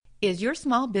Is your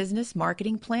small business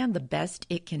marketing plan the best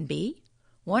it can be?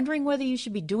 Wondering whether you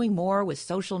should be doing more with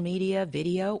social media,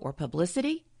 video, or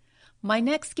publicity? My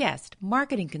next guest,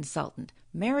 marketing consultant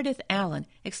Meredith Allen,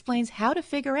 explains how to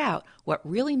figure out what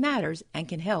really matters and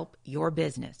can help your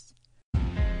business.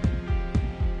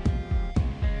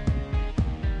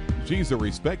 She's a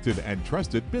respected and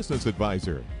trusted business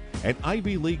advisor, an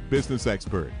Ivy League business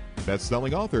expert,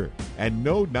 best-selling author, and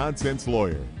no-nonsense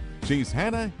lawyer. She's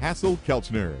Hannah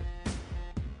Hassel-Kelchner.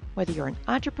 Whether you're an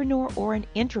entrepreneur or an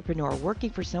intrapreneur working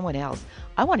for someone else,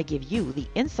 I want to give you the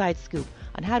inside scoop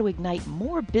on how to ignite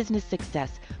more business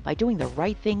success by doing the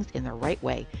right things in the right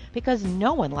way. Because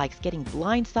no one likes getting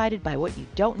blindsided by what you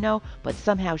don't know but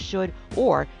somehow should,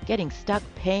 or getting stuck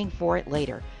paying for it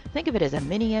later. Think of it as a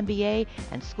mini MBA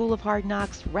and School of Hard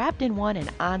Knocks wrapped in one and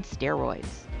on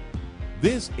steroids.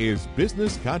 This is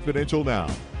Business Confidential Now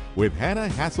with Hannah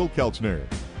Hassel-Kelchner.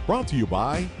 Brought to you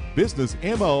by Business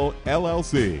MO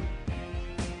LLC.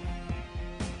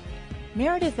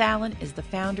 Meredith Allen is the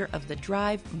founder of the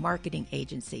Drive Marketing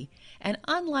Agency, and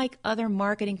unlike other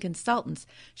marketing consultants,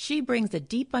 she brings a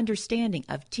deep understanding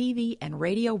of TV and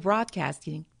radio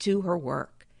broadcasting to her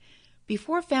work.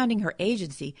 Before founding her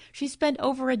agency, she spent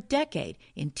over a decade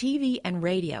in TV and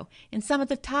radio in some of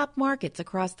the top markets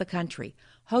across the country,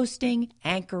 hosting,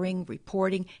 anchoring,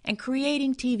 reporting, and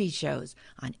creating TV shows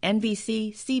on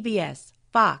NBC, CBS,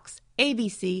 Fox,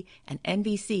 ABC, and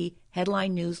NBC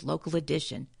Headline News Local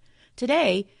Edition.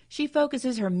 Today, she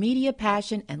focuses her media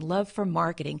passion and love for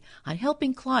marketing on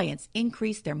helping clients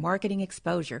increase their marketing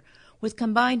exposure with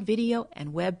combined video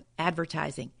and web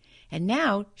advertising. And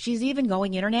now she's even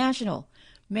going international.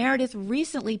 Meredith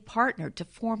recently partnered to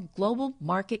form Global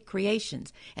Market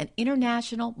Creations, an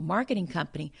international marketing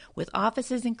company with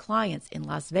offices and clients in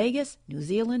Las Vegas, New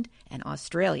Zealand, and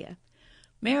Australia.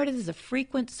 Meredith is a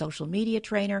frequent social media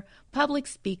trainer, public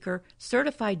speaker,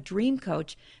 certified dream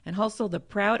coach, and also the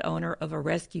proud owner of a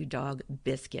rescue dog,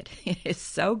 Biscuit. It is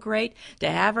so great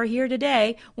to have her here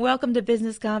today. Welcome to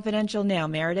Business Confidential Now,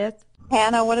 Meredith.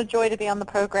 Hannah, what a joy to be on the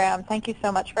program. Thank you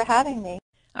so much for having me.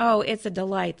 Oh, it's a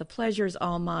delight. The pleasure is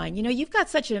all mine. You know, you've got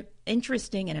such an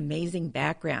interesting and amazing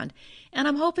background, and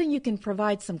I'm hoping you can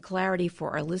provide some clarity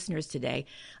for our listeners today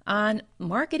on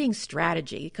marketing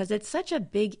strategy, because it's such a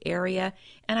big area,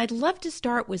 and I'd love to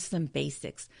start with some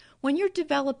basics. When you're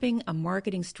developing a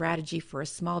marketing strategy for a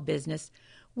small business,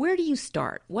 where do you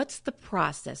start? What's the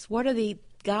process? What are the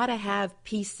gotta-have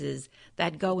pieces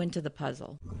that go into the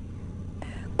puzzle?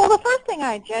 Well, the first thing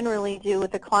I generally do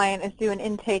with a client is do an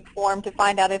intake form to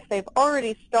find out if they've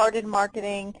already started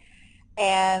marketing,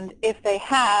 and if they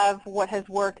have, what has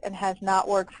worked and has not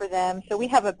worked for them. So we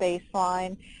have a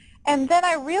baseline. And then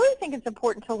I really think it's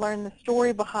important to learn the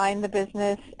story behind the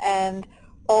business and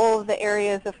all of the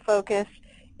areas of focus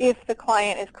if the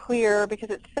client is clear,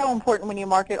 because it's so important when you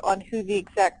market on who the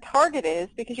exact target is,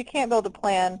 because you can't build a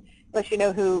plan unless you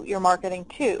know who you're marketing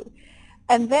to.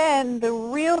 And then the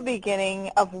real beginning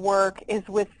of work is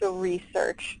with the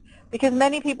research, because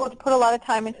many people put a lot of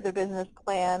time into their business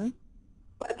plan,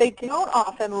 but they don't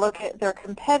often look at their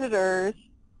competitors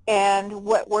and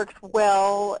what works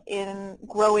well in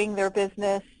growing their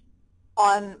business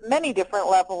on many different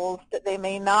levels that they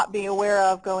may not be aware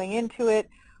of going into it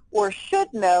or should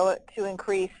know to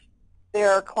increase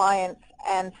their clients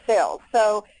and sales.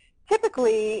 So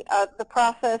typically the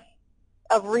process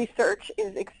of research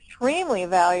is extremely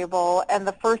valuable, and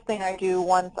the first thing I do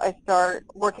once I start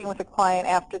working with a client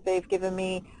after they've given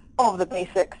me all of the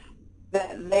basics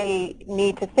that they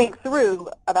need to think through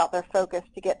about their focus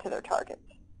to get to their targets.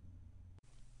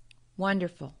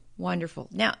 Wonderful, wonderful.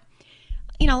 Now,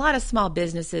 you know, a lot of small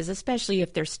businesses, especially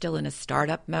if they're still in a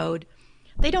startup mode,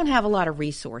 they don't have a lot of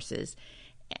resources.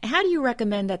 How do you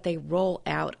recommend that they roll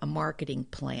out a marketing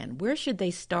plan? Where should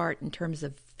they start in terms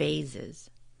of phases?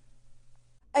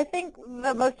 I think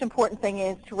the most important thing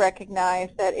is to recognize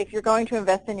that if you're going to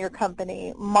invest in your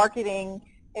company, marketing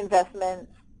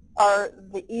investments are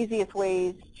the easiest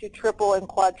ways to triple and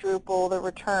quadruple the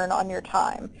return on your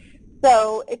time.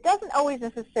 So it doesn't always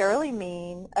necessarily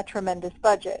mean a tremendous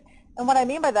budget. And what I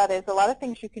mean by that is a lot of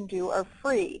things you can do are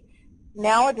free.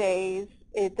 Nowadays,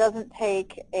 it doesn't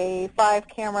take a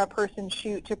 5-camera person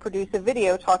shoot to produce a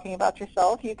video talking about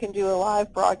yourself. You can do a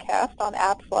live broadcast on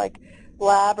apps like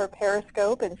Blab or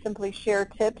Periscope and simply share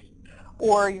tips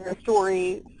or your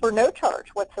story for no charge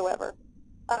whatsoever.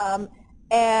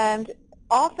 And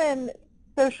often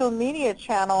social media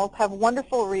channels have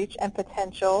wonderful reach and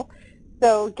potential,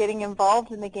 so getting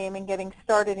involved in the game and getting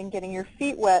started and getting your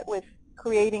feet wet with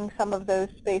creating some of those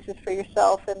spaces for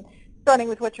yourself and starting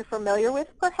with what you're familiar with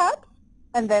perhaps,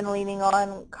 and then leaning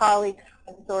on colleagues,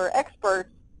 friends, or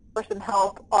experts for some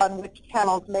help on which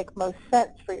channels make most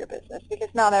sense for your business, because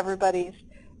not everybody's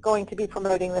going to be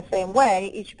promoting the same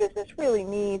way. Each business really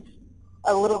needs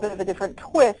a little bit of a different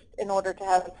twist in order to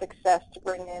have success, to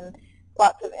bring in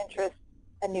lots of interest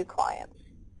and new clients.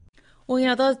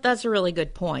 Well, that's a really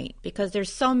good point, because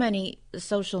there's so many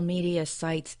social media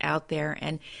sites out there,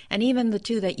 and even the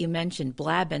two that you mentioned,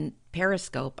 Blab and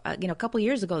Periscope, a couple of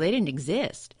years ago, they didn't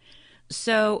exist.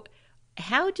 So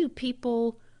how do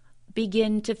people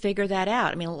begin to figure that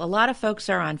out? I mean, a lot of folks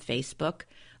are on Facebook,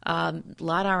 a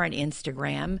lot are on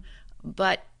Instagram,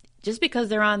 but just because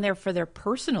they're on there for their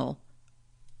personal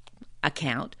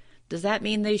account, does that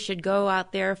mean they should go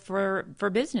out there for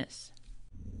business?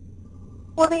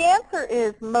 Well, the answer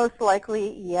is most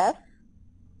likely yes.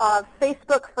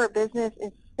 Facebook for Business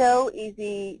is so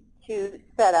easy to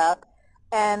set up,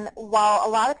 and while a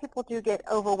lot of people do get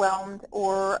overwhelmed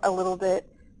or a little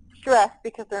bit stressed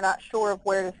because they're not sure of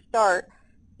where to start,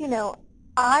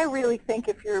 I really think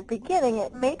if you're beginning,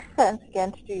 it makes sense,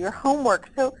 again, to do your homework.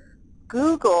 So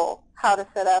Google how to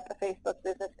set up a Facebook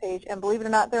business page, and believe it or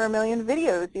not, there are a million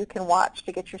videos you can watch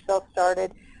to get yourself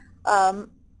started.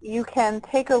 You can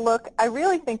take a look. I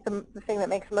really think the thing that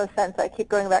makes most sense, I keep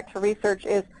going back to research,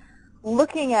 is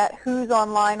looking at who's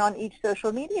online on each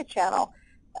social media channel.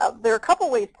 There are a couple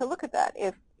ways to look at that.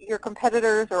 If your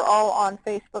competitors are all on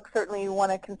Facebook, certainly you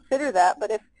want to consider that.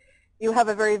 But if you have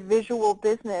a very visual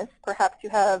business, perhaps you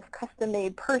have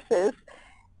custom-made purses,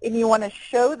 and you want to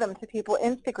show them to people,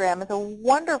 Instagram is a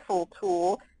wonderful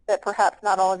tool that perhaps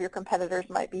not all of your competitors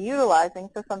might be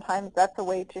utilizing, so sometimes that's a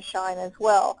way to shine as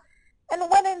well. And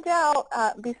when in doubt,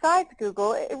 besides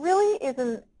Google, it really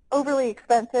isn't overly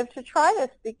expensive to try to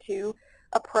speak to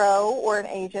a pro or an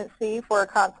agency for a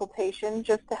consultation,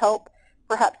 just to help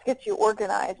perhaps get you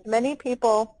organized. Many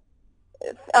people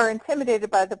are intimidated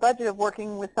by the budget of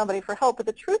working with somebody for help, but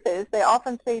the truth is they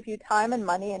often save you time and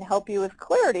money and help you with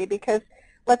clarity, because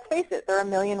let's face it, there are a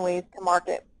million ways to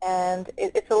market, and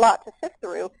it's a lot to sift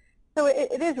through. So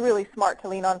it is really smart to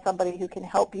lean on somebody who can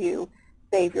help you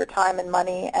save your time and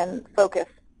money and focus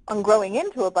on growing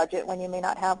into a budget when you may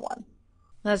not have one.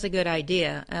 That's a good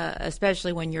idea,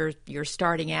 especially when you're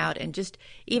starting out, and just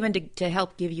even to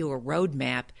help give you a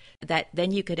roadmap that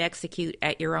then you could execute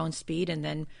at your own speed, and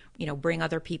then bring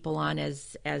other people on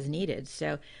as needed.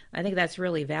 So I think that's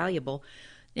really valuable.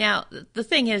 Now, the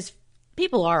thing is,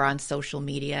 people are on social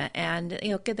media, and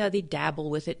they dabble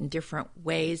with it in different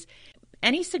ways.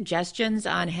 Any suggestions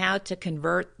on how to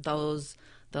convert those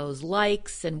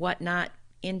likes and whatnot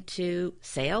into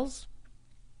sales?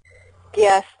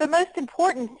 Yes, the most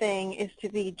important thing is to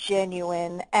be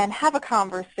genuine and have a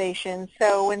conversation.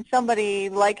 So when somebody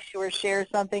likes you or shares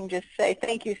something, just say,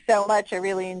 "Thank you so much. I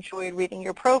really enjoyed reading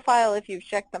your profile," if you've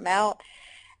checked them out.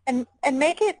 And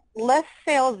make it less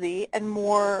salesy and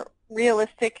more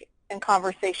realistic and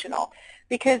conversational.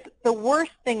 Because the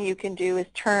worst thing you can do is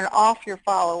turn off your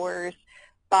followers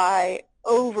by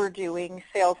overdoing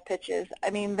sales pitches. I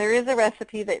mean, there is a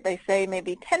recipe that they say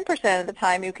maybe 10% of the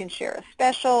time you can share a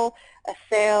special, a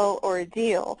sale, or a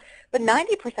deal. But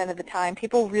 90% of the time,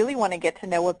 people really want to get to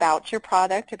know about your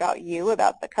product, about you,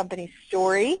 about the company's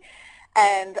story,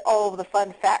 and all of the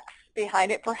fun facts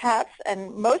behind it, perhaps.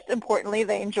 And most importantly,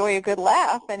 they enjoy a good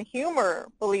laugh, and humor,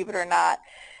 believe it or not,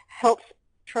 helps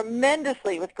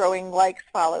tremendously with growing likes,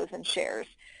 follows, and shares.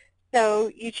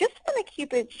 So you just want to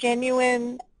keep it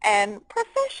genuine and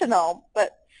professional,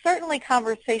 but certainly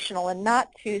conversational and not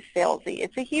too salesy.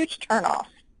 It's a huge turnoff.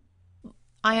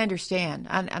 I understand,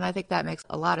 and I think that makes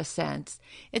a lot of sense.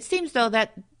 It seems, though,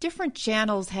 that different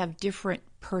channels have different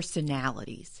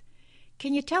personalities.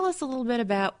 Can you tell us a little bit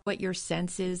about what your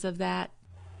sense is of that?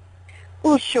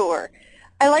 Well, sure.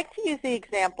 I like to use the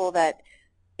example that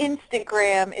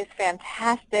Instagram is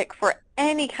fantastic for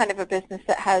any kind of a business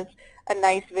that has a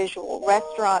nice visual.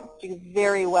 Restaurants do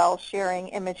very well sharing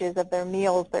images of their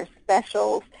meals, their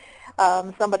specials.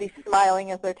 Somebody smiling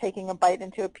as they're taking a bite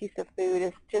into a piece of food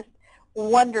is just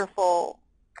wonderful,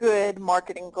 good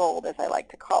marketing gold, as I like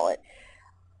to call it.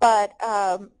 But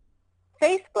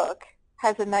Facebook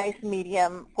has a nice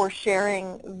medium for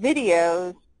sharing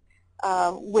videos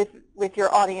with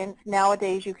your audience.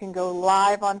 Nowadays, you can go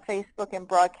live on Facebook and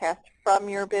broadcast from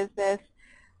your business.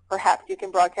 Perhaps you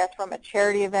can broadcast from a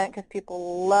charity event, because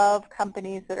people love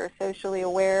companies that are socially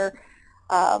aware,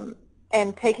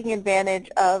 and taking advantage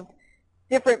of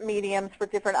different mediums for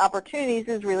different opportunities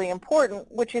is really important,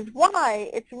 which is why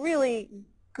it's really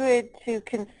good to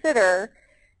consider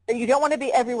that you don't want to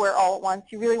be everywhere all at once.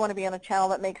 You really want to be on a channel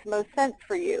that makes most sense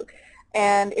for you.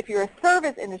 And if you're a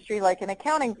service industry like an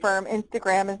accounting firm,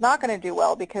 Instagram is not going to do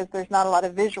well because there's not a lot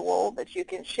of visual that you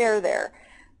can share there.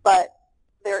 But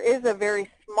there is a very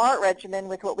smart regimen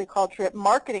with what we call drip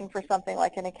marketing for something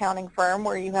like an accounting firm,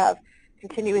 where you have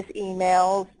continuous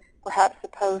emails, perhaps a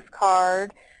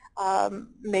postcard,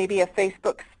 maybe a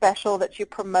Facebook special that you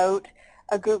promote,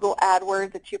 a Google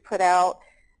AdWords that you put out,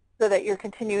 so that you're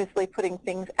continuously putting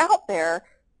things out there,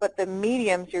 but the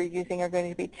mediums you're using are going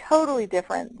to be totally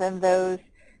different than those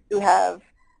who have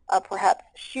perhaps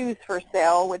shoes for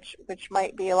sale, which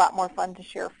might be a lot more fun to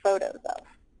share photos of.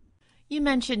 You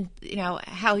mentioned,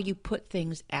 how you put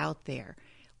things out there.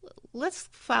 Let's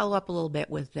follow up a little bit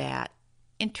with that.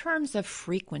 In terms of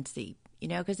frequency,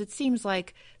 because it seems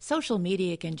like social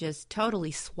media can just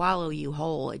totally swallow you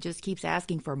whole. It just keeps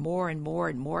asking for more and more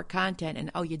and more content.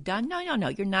 And, oh, you done? No,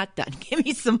 you're not done. Give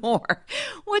me some more.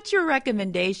 What's your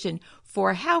recommendation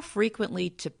for how frequently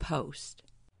to post?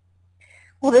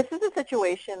 Well, this is a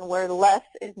situation where less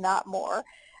is not more.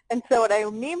 And so what I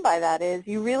mean by that is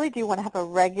you really do want to have a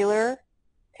regular,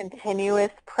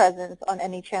 continuous presence on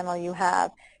any channel you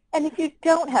have. And if you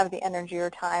don't have the energy or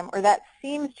time, or that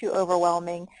seems too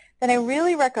overwhelming, then I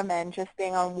really recommend just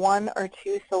being on one or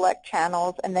two select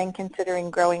channels and then considering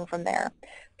growing from there.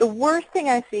 The worst thing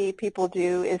I see people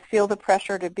do is feel the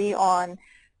pressure to be on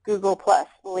Google+,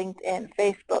 LinkedIn,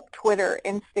 Facebook, Twitter,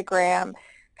 Instagram,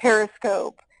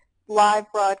 Periscope, live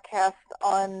broadcasts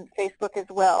on Facebook as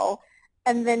well,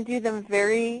 and then do them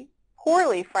very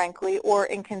poorly, frankly, or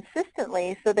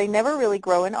inconsistently, so they never really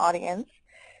grow an audience.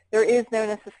 There is no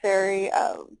necessary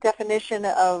definition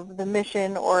of the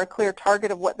mission or a clear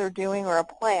target of what they're doing or a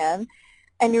plan,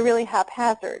 and you're really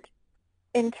haphazard.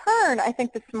 In turn, I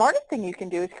think the smartest thing you can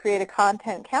do is create a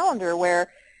content calendar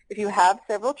where if you have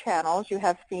several channels, you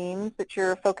have themes that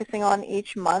you're focusing on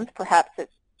each month. Perhaps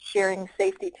it's sharing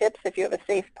safety tips if you have a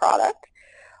safe product,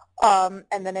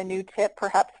 and then a new tip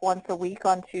perhaps once a week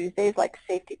on Tuesdays, like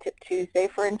Safety Tip Tuesday,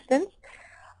 for instance,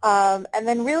 and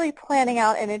then really planning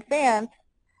out in advance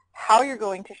how you're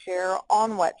going to share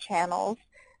on what channels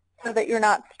so that you're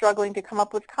not struggling to come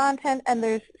up with content, and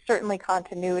there's certainly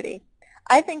continuity.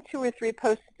 I think 2 or 3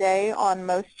 posts a day on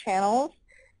most channels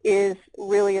is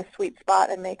really a sweet spot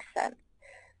and makes sense.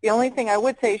 The only thing I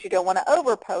would say is you don't want to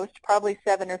overpost. Probably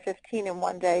 7 or 15 in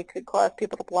one day could cause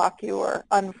people to block you or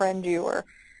unfriend you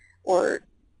or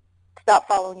stop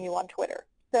following you on Twitter.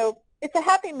 So it's a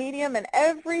happy medium, and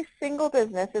every single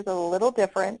business is a little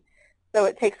different. So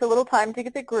it takes a little time to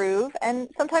get the groove, and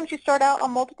sometimes you start out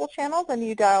on multiple channels and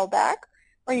you dial back,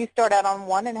 or you start out on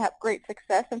one and have great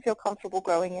success and feel comfortable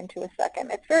growing into a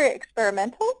second. It's very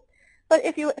experimental, but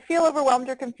if you feel overwhelmed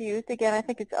or confused, again, I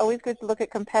think it's always good to look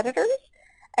at competitors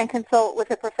and consult with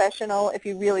a professional if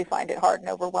you really find it hard and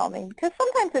overwhelming, because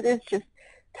sometimes it is just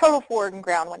total foreign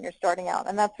ground when you're starting out,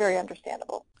 and that's very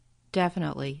understandable.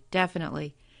 Definitely.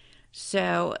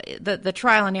 So the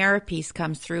trial and error piece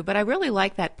comes through, but I really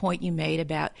like that point you made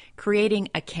about creating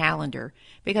a calendar,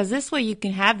 because this way you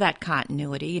can have that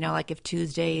continuity, like if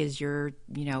Tuesday is your,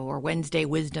 or Wednesday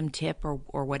wisdom tip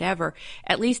or whatever,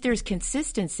 at least there's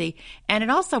consistency, and it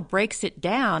also breaks it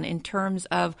down in terms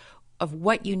of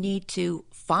what you need to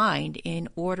find in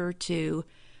order to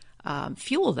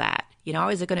fuel that.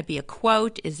 Is it going to be a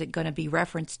quote? Is it going to be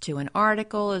reference to an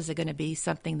article? Is it going to be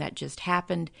something that just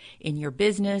happened in your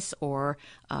business or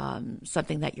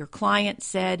something that your client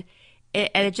said? And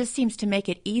it just seems to make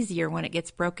it easier when it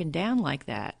gets broken down like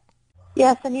that.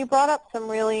 Yes, and you brought up some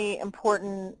really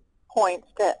important points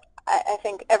that I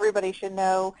think everybody should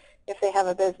know if they have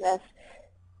a business.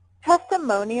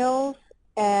 Testimonials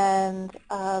and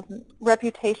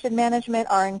reputation management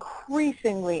are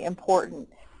increasingly important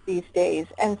these days.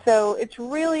 And so it's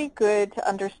really good to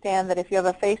understand that if you have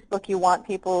a Facebook, you want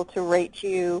people to rate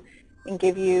you and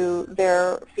give you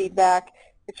their feedback.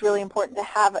 It's really important to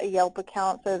have a Yelp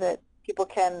account so that people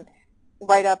can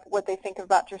write up what they think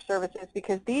about your services,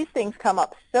 because these things come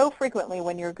up so frequently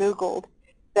when you're Googled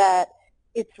that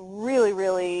it's really,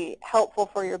 really helpful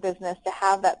for your business to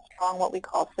have that strong, what we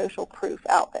call social proof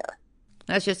out there.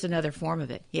 That's just another form of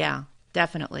it. Yeah,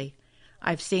 definitely.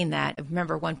 I've seen that. I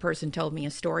remember one person told me a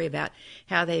story about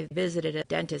how they visited a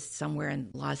dentist somewhere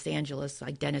in Los Angeles,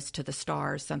 like Dentist to the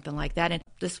Stars, something like that, and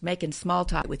just making small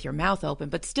talk with your mouth open.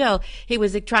 But still, he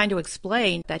was trying to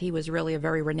explain that he was really a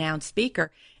very renowned speaker.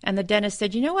 And the dentist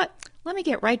said, you know what? Let me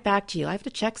get right back to you. I have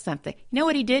to check something. You know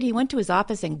what he did? He went to his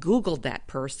office and Googled that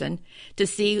person to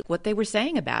see what they were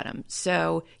saying about him.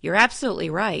 So you're absolutely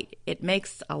right. It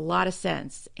makes a lot of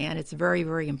sense, and it's very,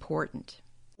 very important.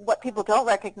 What people don't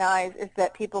recognize is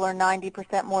that people are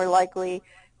 90% more likely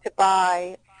to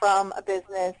buy from a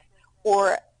business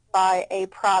or buy a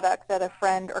product that a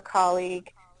friend or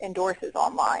colleague endorses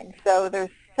online. So there's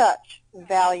such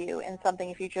value in something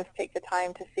if you just take the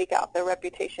time to seek out their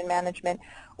reputation management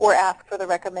or ask for the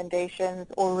recommendations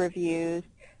or reviews.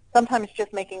 Sometimes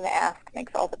just making the ask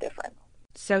makes all the difference.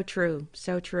 So true,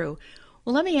 so true.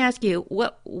 Well, let me ask you,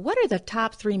 what are the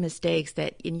top 3 mistakes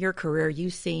that in your career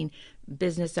you've seen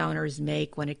business owners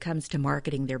make when it comes to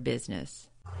marketing their business?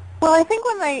 Well, I think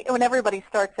when everybody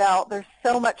starts out, there's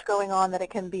so much going on that it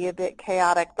can be a bit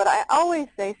chaotic. But I always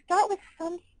say start with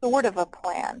some sort of a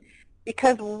plan,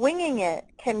 because winging it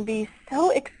can be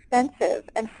so expensive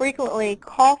and frequently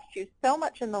cost you so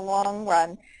much in the long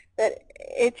run that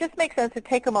it just makes sense to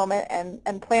take a moment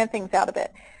and plan things out a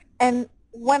bit. And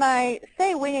when I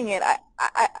say winging it,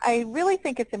 I really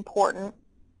think it's important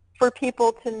for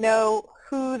people to know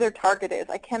who their target is.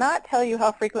 I cannot tell you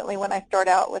how frequently when I start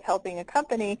out with helping a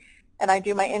company and I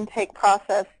do my intake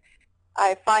process,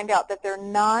 I find out that they're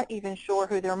not even sure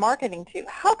who they're marketing to.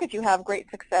 How could you have great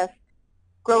success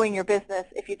growing your business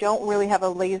if you don't really have a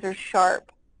laser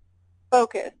sharp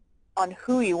focus on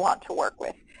who you want to work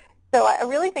with? So I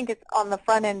really think it's on the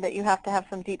front end that you have to have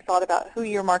some deep thought about who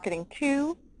you're marketing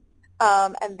to,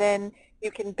 and then you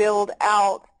can build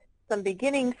out some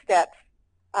beginning steps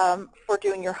for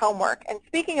doing your homework. And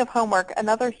speaking of homework,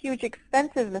 another huge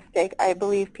expensive mistake I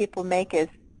believe people make is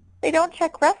they don't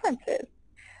check references.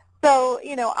 So,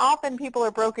 often people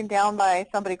are broken down by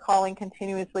somebody calling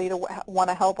continuously to want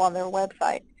to help on their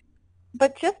website.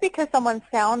 But just because someone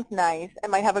sounds nice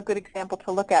and might have a good example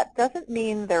to look at doesn't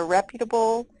mean they're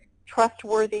reputable,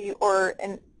 trustworthy, or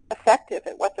effective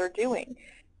at what they're doing.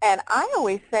 And I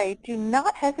always say, do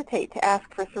not hesitate to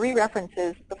ask for 3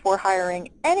 references before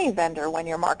hiring any vendor when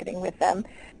you're marketing with them,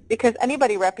 because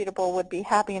anybody reputable would be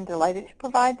happy and delighted to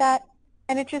provide that,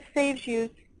 and it just saves you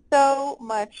so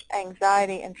much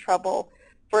anxiety and trouble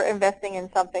for investing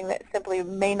in something that simply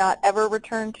may not ever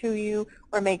return to you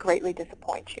or may greatly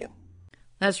disappoint you.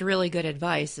 That's really good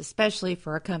advice, especially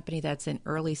for a company that's in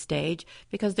early stage,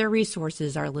 because their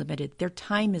resources are limited, their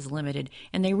time is limited,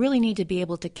 and they really need to be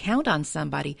able to count on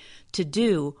somebody to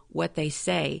do what they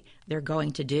say they're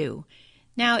going to do.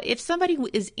 Now, if somebody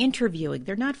is interviewing,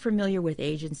 they're not familiar with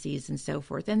agencies and so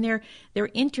forth, and they're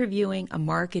interviewing a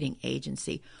marketing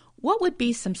agency, what would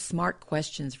be some smart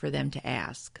questions for them to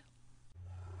ask?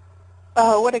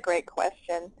 Oh, what a great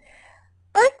question.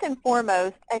 First and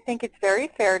foremost, I think it's very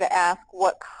fair to ask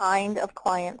what kind of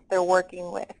clients they're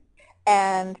working with,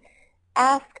 and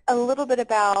ask a little bit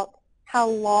about how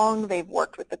long they've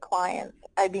worked with the clients.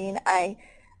 I mean, I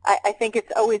think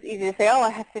it's always easy to say, oh, I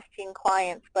have 15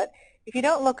 clients, but if you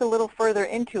don't look a little further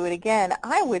into it, again,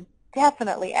 I would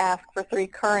definitely ask for 3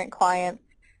 current clients,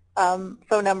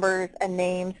 phone numbers and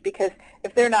names, because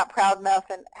if they're not proud enough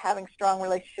and having strong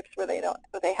relationships where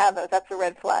they have those, that's a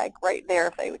red flag right there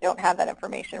if they don't have that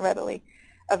information readily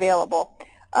available.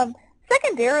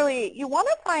 Secondarily, you want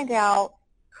to find out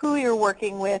who you're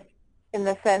working with, in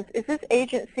the sense, is this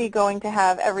agency going to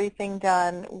have everything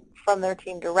done from their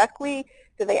team directly?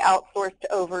 Do they outsource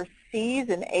to overseas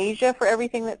in Asia for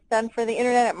everything that's done for the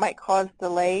internet? It might cause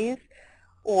delays,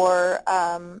 or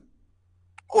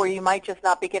you might just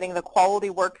not be getting the quality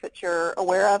work that you're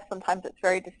aware of. Sometimes it's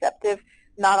very deceptive.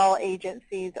 Not all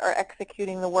agencies are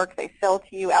executing the work they sell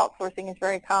to you. Outsourcing is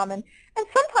very common, and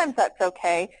sometimes that's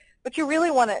okay, but you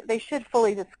really they should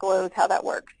fully disclose how that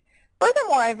works.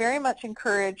 Furthermore, I very much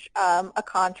encourage a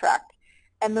contract,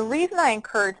 and the reason I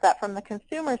encourage that from the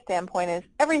consumer standpoint is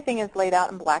everything is laid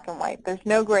out in black and white. There's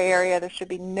no gray area. There should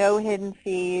be no hidden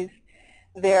fees.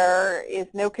 There is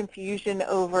no confusion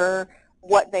over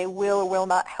what they will or will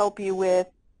not help you with,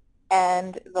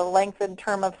 and the length and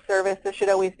term of service. There should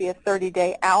always be a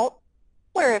 30-day out,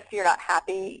 where if you're not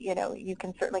happy, you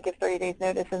can certainly give 30 days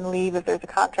notice and leave if there's a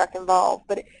contract involved.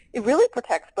 But it really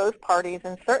protects both parties,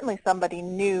 and certainly somebody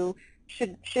new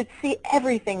should see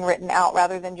everything written out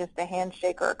rather than just a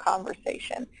handshake or a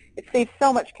conversation. It saves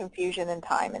so much confusion and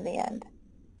time in the end.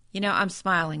 I'm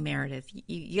smiling, Meredith.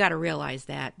 You got to realize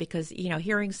that, because,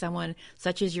 hearing someone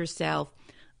such as yourself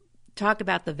talk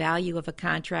about the value of a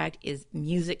contract is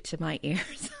music to my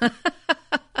ears.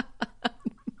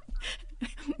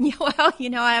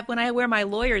 When I wear my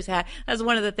lawyer's hat, that's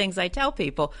one of the things I tell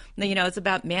people. It's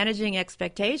about managing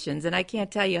expectations, and I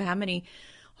can't tell you how many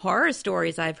horror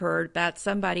stories I've heard about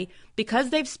somebody,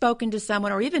 because they've spoken to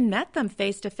someone or even met them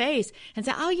face to face, and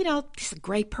say, oh, this is a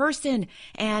great person,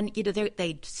 and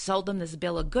they sold them this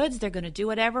bill of goods, they're going to do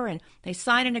whatever, and they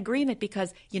sign an agreement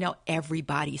because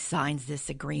everybody signs this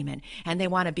agreement, and they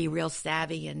want to be real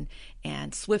savvy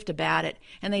and swift about it,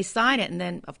 and they sign it, and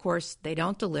then of course they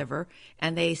don't deliver,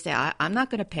 and they say, I'm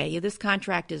not going to pay you, this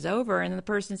contract is over, and the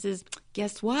person says,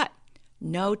 guess what?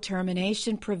 no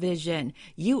termination provision.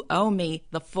 You owe me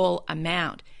the full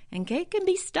amount. And they can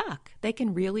be stuck. They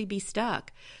can really be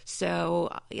stuck. So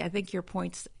I think your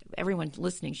points, everyone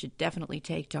listening should definitely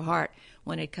take to heart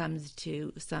when it comes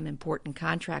to some important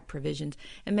contract provisions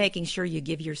and making sure you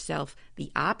give yourself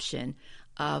the option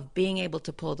of being able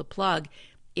to pull the plug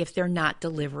if they're not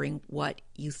delivering what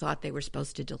you thought they were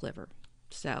supposed to deliver.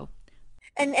 So,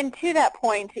 and to that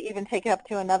point, to even take it up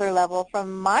to another level,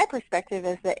 from my perspective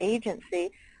as the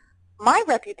agency, my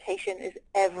reputation is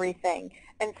everything.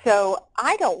 And so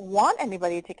I don't want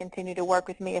anybody to continue to work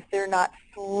with me if they're not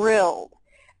thrilled.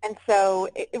 And so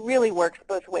it really works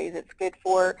both ways. It's good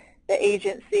for the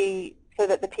agency so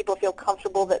that the people feel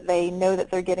comfortable that they know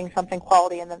that they're getting something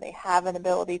quality and that they have an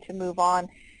ability to move on.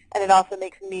 And it also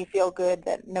makes me feel good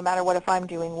that no matter what, if I'm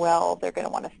doing well, they're going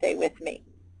to want to stay with me.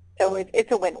 So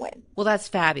it's a win-win. Well, that's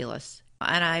fabulous.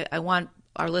 And I want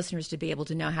our listeners to be able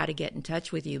to know how to get in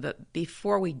touch with you. But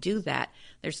before we do that,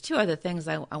 there's two other things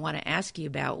I want to ask you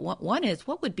about. One is,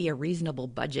 what would be a reasonable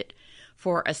budget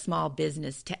for a small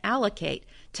business to allocate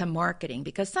to marketing?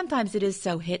 Because sometimes it is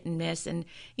so hit and miss. And,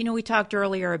 we talked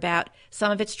earlier about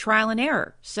some of it's trial and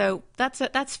error. So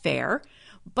that's fair.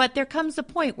 But there comes a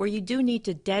point where you do need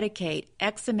to dedicate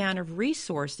X amount of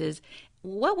resources.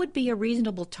 What would be a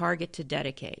reasonable target to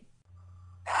dedicate?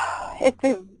 It's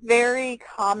a very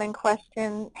common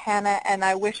question, Hannah, and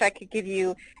I wish I could give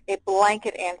you a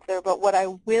blanket answer, but what I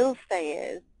will say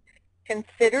is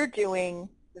consider doing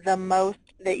the most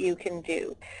that you can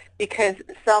do, because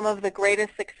some of the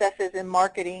greatest successes in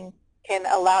marketing can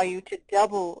allow you to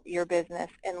double your business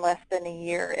in less than a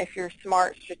year if you're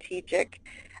smart, strategic,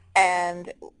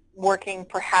 and working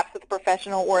perhaps with a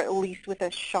professional or at least with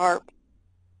a sharp,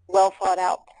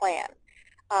 well-thought-out plan.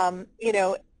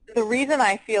 The reason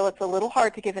I feel it's a little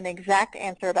hard to give an exact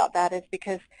answer about that is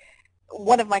because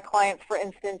one of my clients, for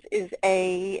instance, is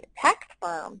a tax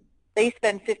firm. They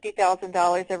spend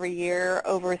 $50,000 every year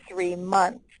over 3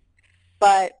 months.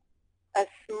 But a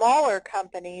smaller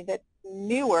company that's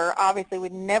newer obviously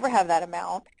would never have that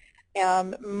amount.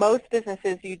 Most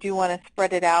businesses, you do want to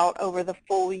spread it out over the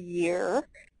full year.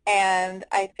 And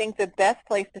I think the best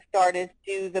place to start is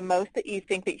do the most that you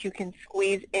think that you can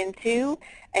squeeze into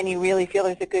and you really feel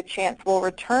there's a good chance will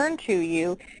return to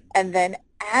you. And then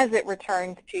as it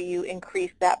returns to you,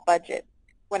 increase that budget.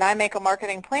 When I make a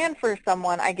marketing plan for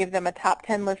someone, I give them a top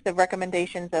 10 list of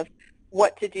recommendations of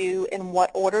what to do in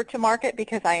what order to market,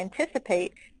 because I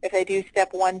anticipate if they do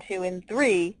step 1, 2, and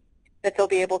 3, that they'll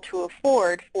be able to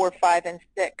afford 4, 5, and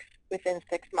 6 within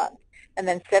 6 months. And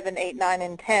then 7, 8, 9,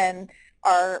 and 10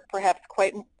 are perhaps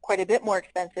quite a bit more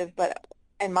expensive, but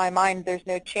in my mind there's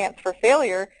no chance for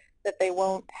failure that they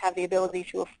won't have the ability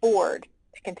to afford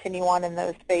to continue on in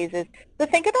those phases. So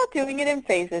think about doing it in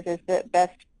phases is the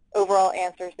best overall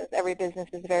answer, since every business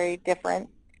is very different.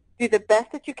 Do the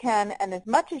best that you can and as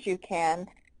much as you can,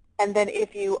 and then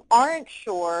if you aren't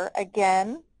sure,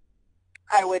 again,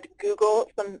 I would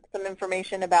Google some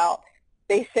information about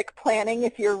basic planning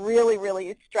if you're really,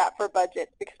 really strapped for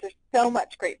budgets, because there's so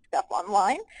much great stuff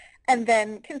online. And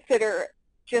then consider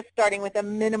just starting with a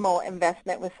minimal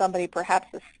investment with somebody, perhaps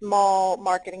a small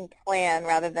marketing plan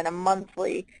rather than a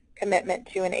monthly commitment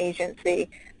to an agency,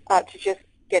 to just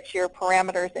get your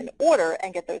parameters in order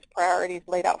and get those priorities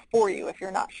laid out for you if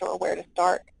you're not sure where to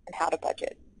start and how to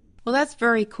budget. Well, that's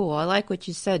very cool. I like what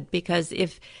you said, because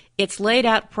if it's laid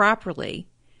out properly,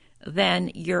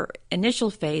 then your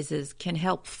initial phases can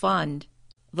help fund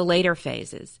the later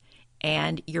phases,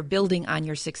 and you're building on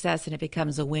your success, and it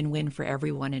becomes a win-win for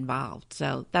everyone involved.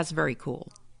 So that's very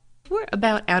cool. We're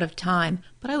about out of time,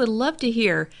 but I would love to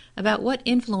hear about what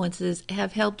influences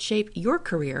have helped shape your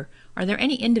career. Are there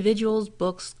any individuals,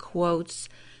 books, quotes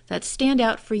that stand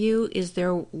out for you? Is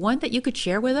there one that you could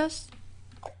share with us?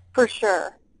 For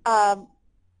sure.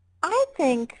 I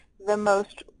think the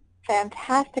most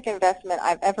fantastic investment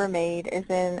I've ever made is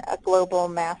in a global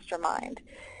mastermind.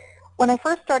 When I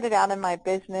first started out in my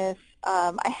business,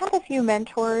 I had a few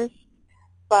mentors,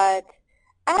 but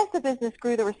as the business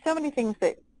grew, there were so many things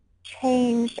that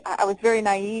changed. I was very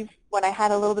naive when I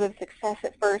had a little bit of success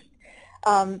at first,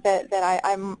 that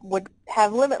I would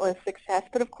have limitless success.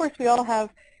 But of course, we all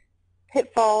have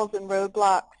pitfalls and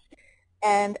roadblocks.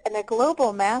 And in a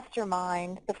global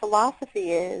mastermind, the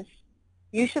philosophy is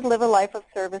you should live a life of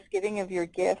service, giving of your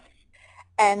gifts,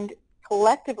 and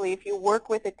collectively, if you work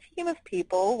with a team of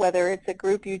people, whether it's a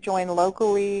group you join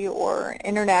locally or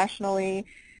internationally,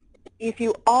 if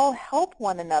you all help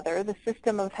one another, the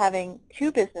system of having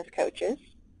 2 business coaches,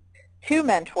 2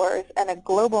 mentors, and a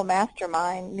global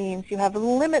mastermind means you have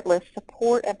limitless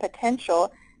support and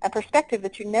potential and perspective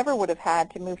that you never would have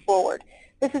had to move forward.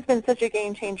 This has been such a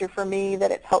game changer for me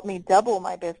that it's helped me double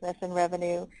my business and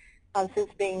revenue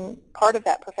since being part of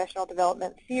that professional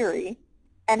development theory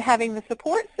and having the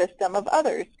support system of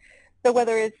others. So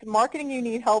whether it's marketing you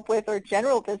need help with or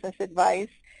general business advice,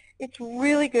 it's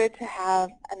really good to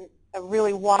have a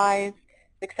really wise,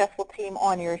 successful team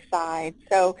on your side.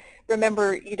 So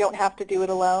remember, you don't have to do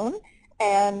it alone,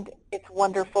 and it's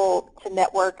wonderful to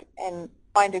network and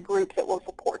find a group that will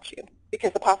support you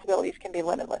because the possibilities can be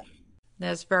limitless.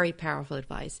 That's very powerful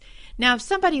advice. Now, if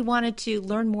somebody wanted to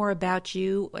learn more about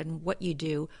you and what you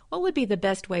do, what would be the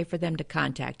best way for them to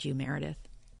contact you, Meredith?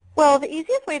 Well, the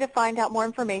easiest way to find out more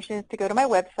information is to go to my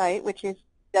website, which is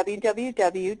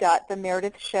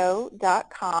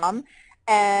www.themeredithshow.com,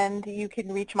 and you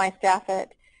can reach my staff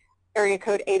at area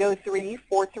code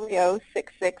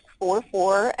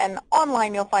 803-430-6644, and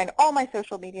online you'll find all my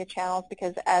social media channels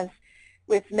because as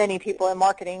with many people in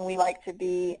marketing, we like to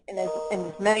be in as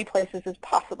many places as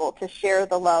possible to share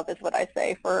the love, is what I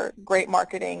say, for great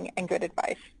marketing and good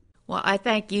advice. Well, I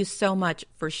thank you so much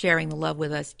for sharing the love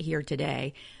with us here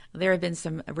today. There have been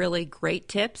some really great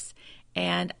tips,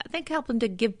 and I think helping to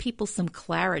give people some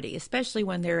clarity, especially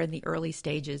when they're in the early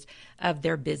stages of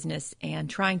their business and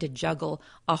trying to juggle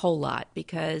a whole lot,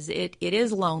 because it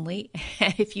is lonely.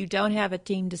 And if you don't have a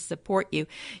team to support you,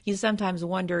 you sometimes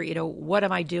wonder, what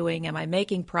am I doing? Am I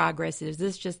making progress? Is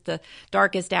this just the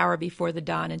darkest hour before the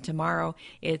dawn, and tomorrow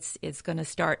it's going to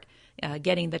start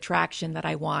getting the traction that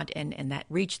I want and that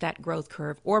reach that growth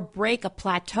curve, or break a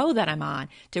plateau that I'm on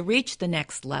to reach the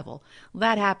next level?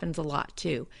 That happens a lot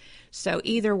too. So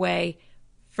either way,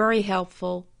 very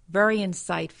helpful, very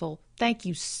insightful. Thank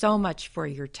you so much for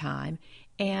your time,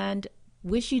 and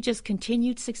wish you just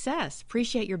continued success.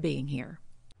 Appreciate your being here.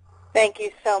 Thank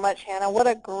you so much, Hannah. What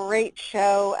a great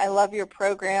show. I love your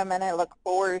program, and I look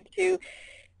forward to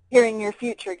hearing your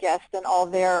future guests and all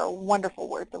their wonderful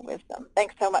words of wisdom.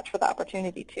 Thanks so much for the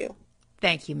opportunity, too.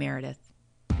 Thank you, Meredith.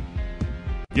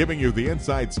 Giving you the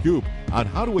inside scoop on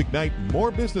how to ignite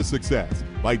more business success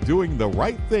by doing the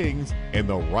right things in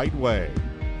the right way.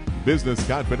 Business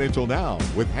Confidential Now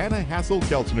with Hannah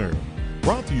Hassel-Kelchner.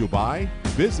 Brought to you by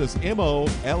Business MO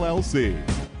LLC.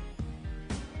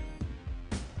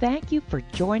 Thank you for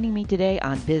joining me today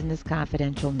on Business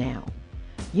Confidential Now.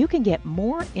 You can get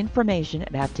more information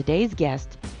about today's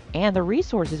guest and the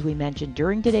resources we mentioned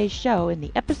during today's show in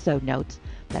the episode notes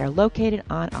that are located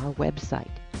on our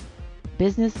website,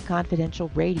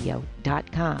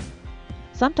 businessconfidentialradio.com.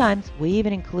 Sometimes we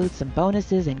even include some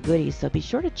bonuses and goodies, so be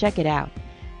sure to check it out.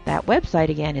 That website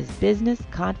again is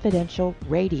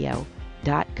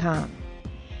businessconfidentialradio.com.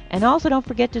 And also don't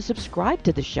forget to subscribe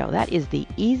to the show. That is the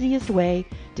easiest way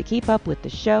to keep up with the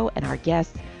show and our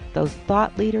guests, those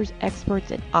thought leaders,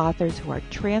 experts, and authors who are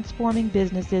transforming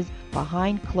businesses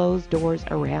behind closed doors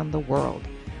around the world.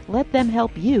 Let them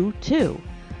help you, too.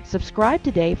 Subscribe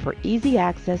today for easy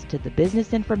access to the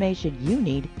business information you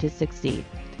need to succeed.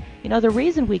 The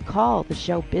reason we call the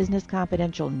show Business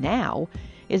Confidential Now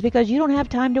is because you don't have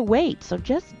time to wait, so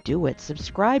just do it.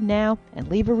 Subscribe now and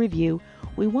leave a review.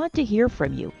 We want to hear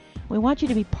from you. We want you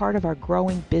to be part of our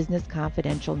growing Business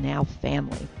Confidential Now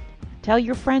family. Tell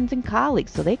your friends and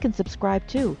colleagues so they can subscribe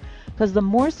too, because the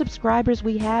more subscribers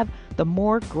we have, the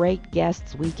more great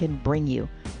guests we can bring you,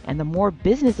 and the more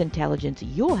business intelligence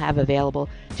you'll have available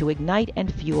to ignite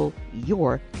and fuel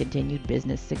your continued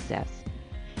business success.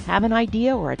 Have an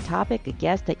idea or a topic, a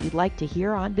guest that you'd like to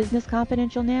hear on Business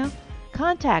Confidential Now?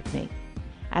 Contact me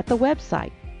at the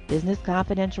website,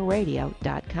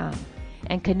 businessconfidentialradio.com,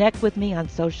 and connect with me on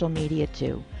social media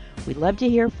too. We'd love to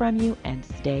hear from you and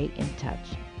stay in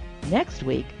touch. Next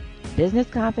week, Business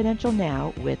Confidential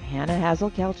Now with Hannah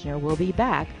Hassel-Kelchner will be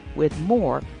back with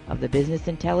more of the business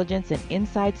intelligence and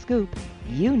inside scoop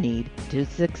you need to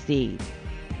succeed.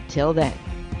 Till then.